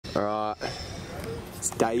Alright, it's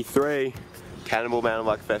day 3, Cannonball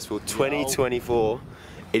MTB Festival 2024.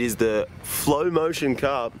 It is the Flow Motion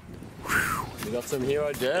Cup. We got some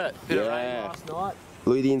hero dirt. Bit of rain last night.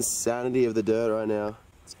 Look at the insanity of the dirt right now.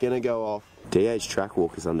 It's gonna go off. DH track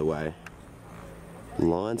walk is underway.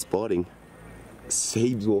 Line spotting.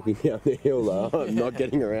 Seeb's walking down the hill though. I'm not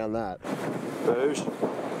getting around that. Boosh.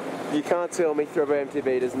 You can't tell me Thredbo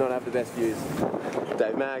MTB does not have the best views.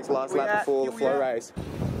 Dave Maggs, last lap before the flow race.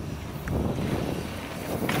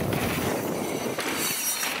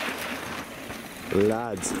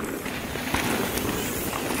 Lads.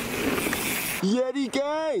 Yeti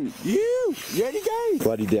gang! You! Yeti gang!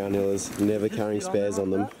 Bloody downhillers, never carrying spares on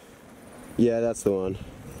them. Yeah, that's the one.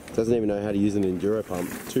 Doesn't even know how to use an enduro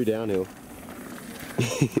pump. Too downhill.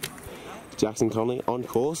 Jackson Conley on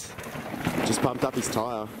course. Just pumped up his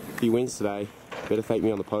tyre. If he wins today, better thank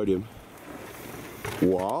me on the podium.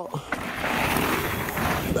 What?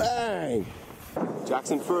 Bang!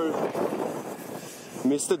 Jackson through.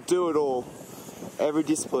 Mr. Do-It-All. Every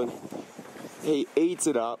discipline. He eats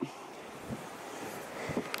it up.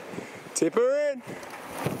 Tip her in.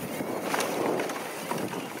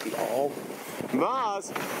 Oh.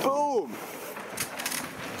 Mars. Boom.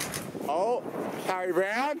 Oh. Harry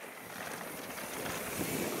Brown.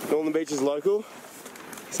 Northern Beach is local.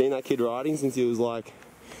 Seen that kid riding since he was like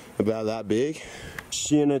about that big.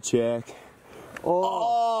 Shinner check.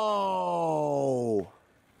 Oh.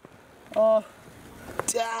 Oh.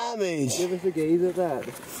 Damage. Never forget at that.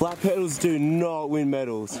 Flat pedals do not win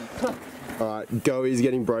medals. Alright, Goey's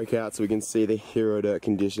getting broke out so we can see the hero dirt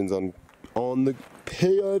conditions on the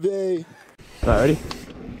POV. Alright, ready?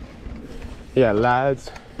 Yeah,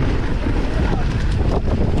 lads.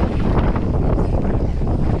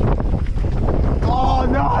 Oh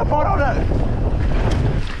no, I bottled it!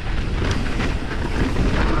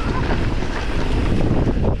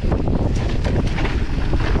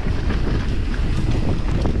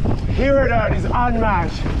 Hero dirt is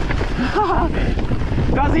unmatched.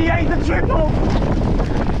 Does he eat the triple?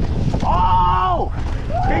 Oh!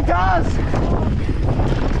 He does!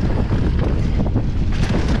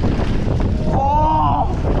 Oh!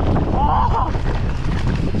 Oh!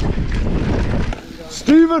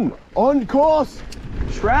 Stephen, on course!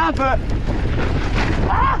 Trap it!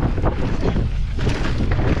 Ah!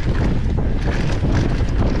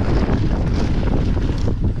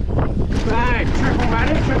 Bang!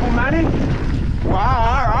 Triple Manny! Wow,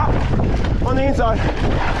 alright. On the inside.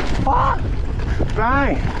 Ah!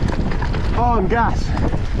 Bang! Oh, I'm gassed.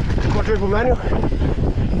 Quadruple manual.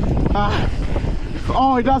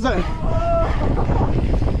 Oh, he does it.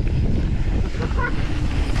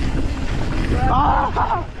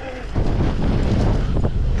 Ah!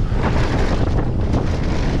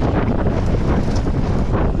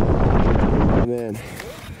 Man,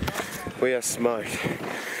 we are smoked.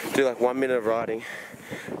 Do like 1 minute of riding,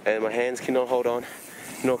 and my hands cannot hold on,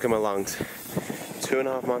 nor can my lungs.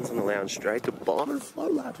 2.5 months on the lounge, straight to bottom and flow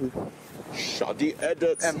laps with shoddy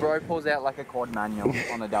edits. And bro pulls out like a quad manual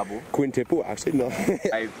on a double. Quintuple, actually, no.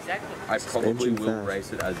 I probably will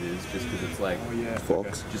race it as is, just because it's like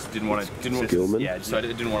Fox. Just didn't want to. Gilman. Yeah, so I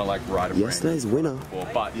didn't want to like ride a Yesterday's winner.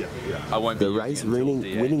 But I won't be the race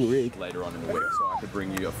winning rig later on in the week, so I could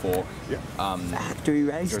bring you a 4. Factory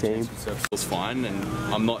race team. It's fine, and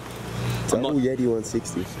I'm not Yeti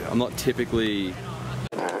 160. I'm not typically.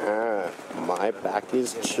 My back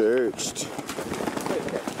is churched.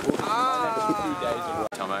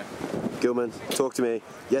 Gilman, talk to me.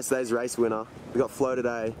 Yesterday's race winner. We got flow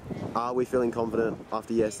today. Are we feeling confident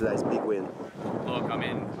after yesterday's big win? Look, I'm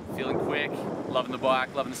in. Feeling quick, loving the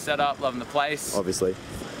bike, loving the setup, loving the place. Obviously.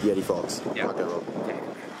 Yeti Fox. Yeah. Can't go wrong.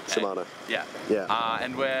 Shimano. Yeah. Yeah.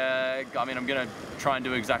 And I'm going to try and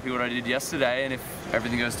do exactly what I did yesterday, and if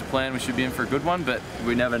everything goes to plan, we should be in for a good one, but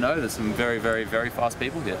we never know. There's some very, very, very fast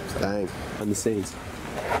people here. So. Bang. On the scenes.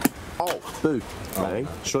 Oh, boo. Bang.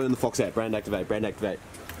 Shot in the Fox out. Brand activate.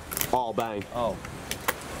 Oh, bang. Oh.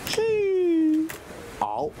 Chee.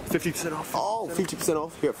 Oh. 50% off. Oh, 50%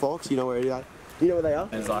 off here at Fox. You know where they are? You know where they are?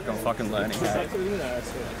 It's like I'm fucking learning.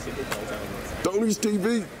 Donny's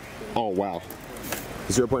TV. Oh, wow.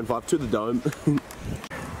 0.5 to the dome.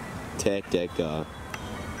 Tech deck.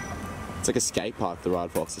 It's like a skate park, the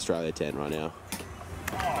Ride Fox Australia tent right now.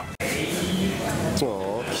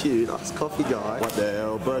 Oh, cute. Nice coffee guy. What the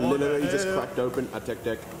hell, bro? Literally just cracked open a tech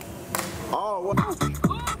deck. Oh, what?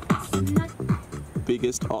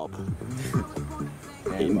 Biggest op.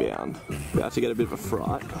 Inbound. About to get a bit of a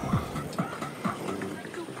fright.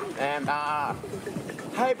 And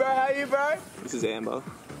Hey, bro, how are you, bro? This is Amber.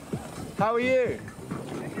 How are you?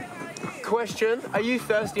 Question, are you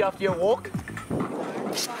thirsty after your walk?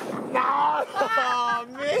 Oh,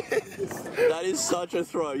 miss! That is such a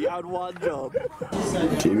throw. You had one job.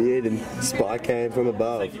 Jimmy Eden, spike came from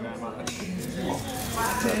above.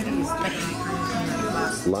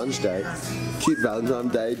 Lunch day. Cute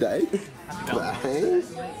Valentine's Day date. Bang.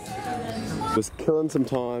 Was killing some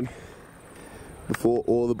time before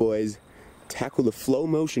all the boys tackle the flow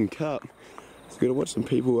motion cup. So gonna watch some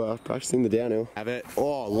people practicing the downhill. Have it.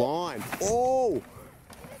 Oh, line. Oh!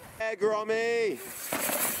 Yeah, Grommy!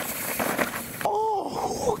 Oh,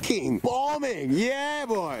 hooking! Bombing! Yeah,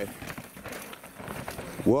 boy!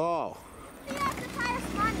 Whoa.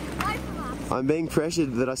 I'm being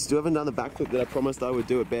pressured that I still haven't done the backflip that I promised I would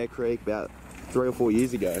do at Bear Creek about 3 or 4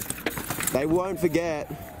 years ago. They won't forget.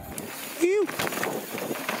 Phew.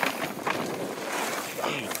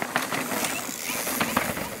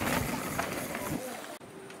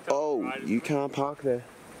 Oh, you can't park there.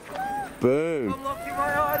 Boom.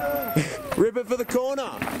 Rip it for the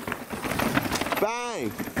corner.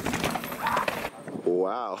 Bang.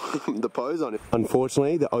 Wow, the pose on it.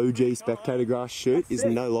 Unfortunately, the OG spectator grass chute is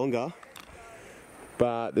no longer,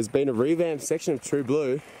 but there's been a revamped section of True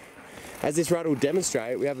Blue. As this ride will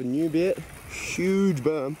demonstrate, we have a new bit, huge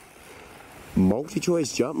berm,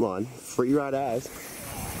 multi-choice jump line, free ride as,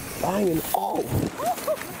 bang and oh!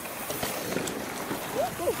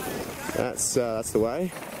 That's the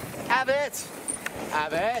way. Have it!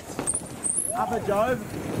 Have it! Up a Job.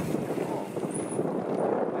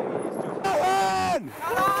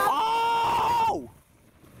 Oh!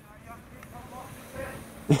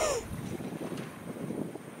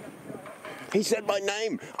 He said my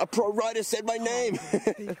name. A pro rider said my name.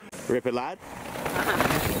 Rip it, lad.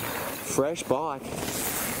 Fresh bike.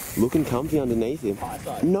 Looking comfy underneath him.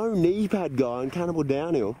 No knee pad guy on Cannonball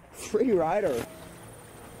downhill. Free rider.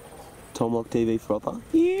 Tomlock TV Frother.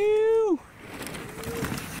 You.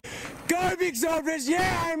 Go big Zobras.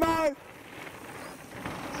 Yeah, Amo.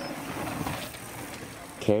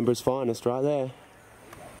 Canberra's finest right there.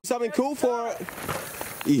 Something cool for it.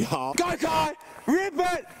 Yeah. Go Kai! Rip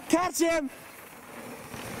it! Catch him!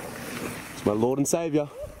 It's my Lord and Saviour.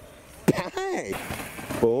 Bang!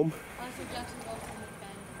 Boom.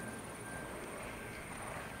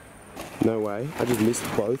 No way. I just missed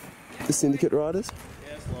both the syndicate riders.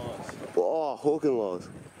 Yes, loss. Oh, hook and loss.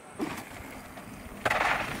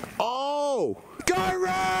 Oh! Go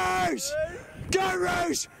Rouge! Go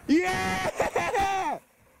Rouge! Yeah!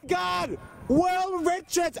 God! Well,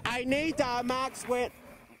 Richards! I need a Mark Sweat.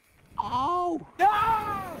 Oh! No!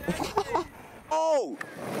 Oh!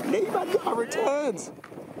 Knee-bad guy returns!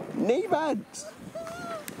 Knee-bad!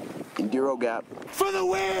 Enduro gap. For the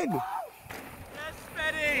win! Yes,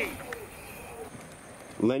 Betty!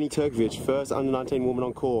 Lenny Turkovich, first under-19 woman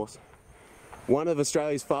on course. One of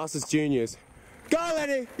Australia's fastest juniors. Go,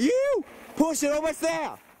 Lenny! You! Push it, almost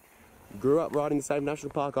there! Grew up riding the same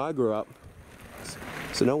national park I grew up.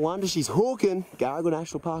 So no wonder she's hawking. Garigal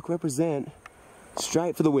National Park represent.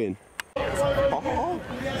 Straight for the win. Oh.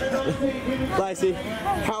 Lacey,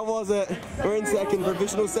 how was it? We're in second,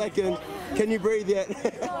 provisional second. Can you breathe yet?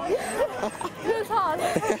 It was hard.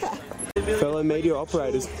 Fellow media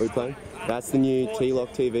operators, we playing? That's the new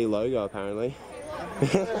T-Lock TV logo apparently.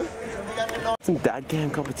 Some dad cam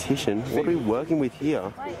competition. What are we working with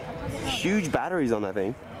here? Huge batteries on that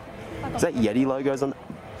thing. Is that Yeti logos on?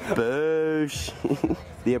 Boosh!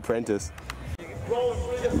 The Apprentice.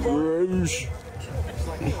 Boosh!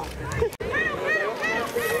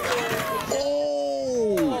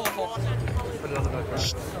 Oh!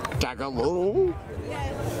 Tagalong!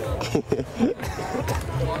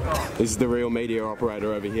 This is the real media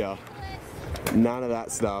operator over here. None of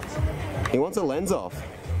that stuff. He wants a lens off.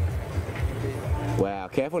 Wow,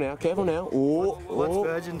 careful now, careful now. Oh, What's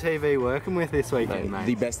Virgin TV working with this weekend, mate?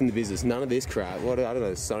 The best in the business. None of this crap. What, I don't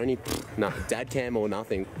know, Sony? No, dad cam or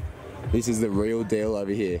nothing. This is the real deal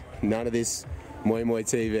over here. None of this Moi Moi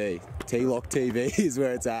TV. T-Lock TV is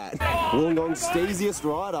where it's at. Wollongong's steeziest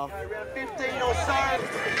rider. Around 15 or so.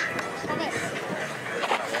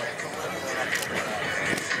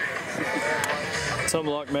 Tom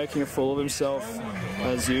Lock making a fool of himself,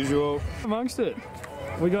 as usual. Amongst it,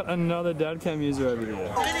 we got another dad cam user over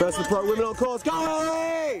here. First the pro women on course, go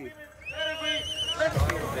away!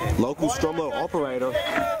 Local Stromlo operator.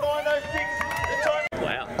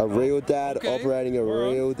 Wow. A real dad operating a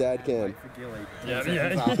real dad cam. Yeah.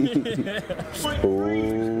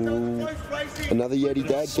 Ooh. Another Yeti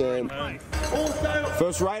dad cam.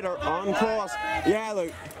 First rider on course. Yeah,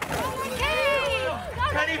 Luke.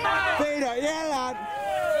 Peter, yeah, lad.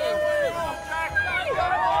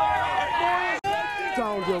 Go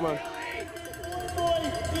on, Gilman.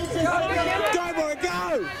 Go, boy,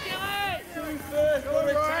 go!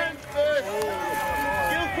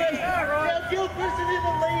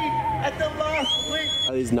 at the last blink.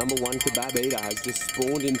 His number one kebab eater has just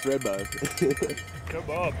spawned in Thredbo.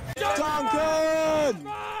 Kebab. Duncan!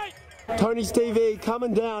 Tony's TV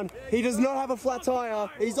coming down. He does not have a flat tire.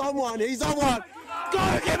 He's on one. He's on one. Go,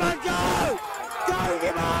 Gibbo, go! Go,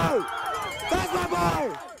 Gibbo! That's my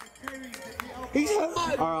boy! He's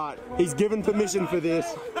alright, he's given permission for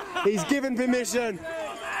this. He's given permission.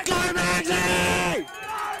 Go, Maxie!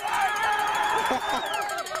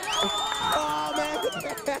 Oh, man.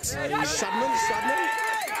 Shudman.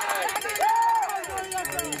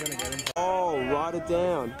 Oh, write it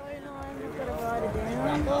down.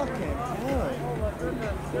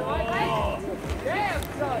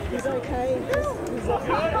 He's okay.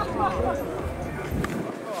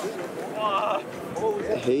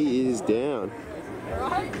 He is down.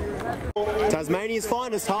 Tasmania's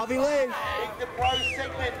finest, Harvey Lee.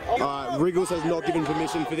 Alright, Wriggles has not given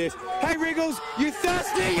permission for this. Hey Wriggles, you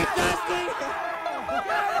thirsty? You thirsty?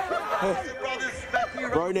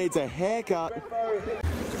 Bro needs a haircut.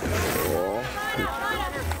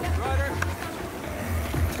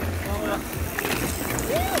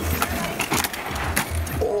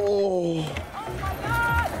 Oh.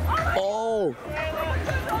 Oh.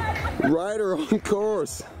 Rider on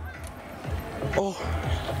course. Oh.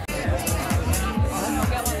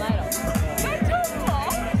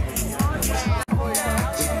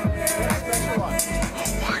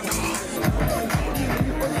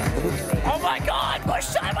 Oh my god, push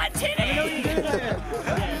shot my titty!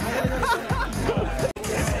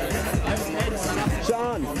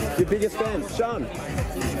 Sean, your biggest fan, Sean.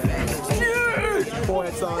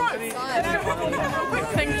 Forehead sign.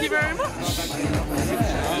 Thank you very much.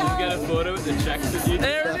 I'll get a photo with the checks that you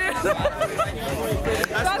There it is.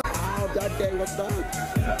 Oh, Dad Gang, what's that?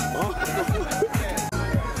 Oh.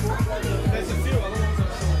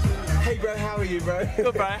 Hey bro, how are you bro?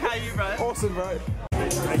 Good bro, how are you bro? Awesome bro.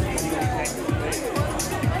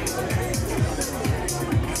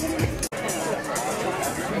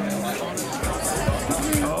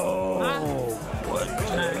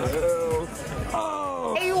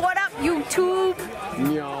 Hey, what up, YouTube?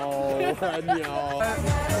 No.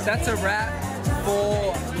 That's a wrap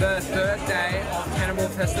for the third day of Cannonball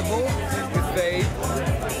Festival with Thredbo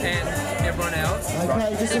and everyone else.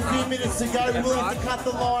 Okay, just a few minutes to go. We'll have to cut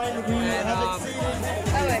the line. We have exceeded.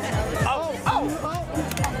 Oh,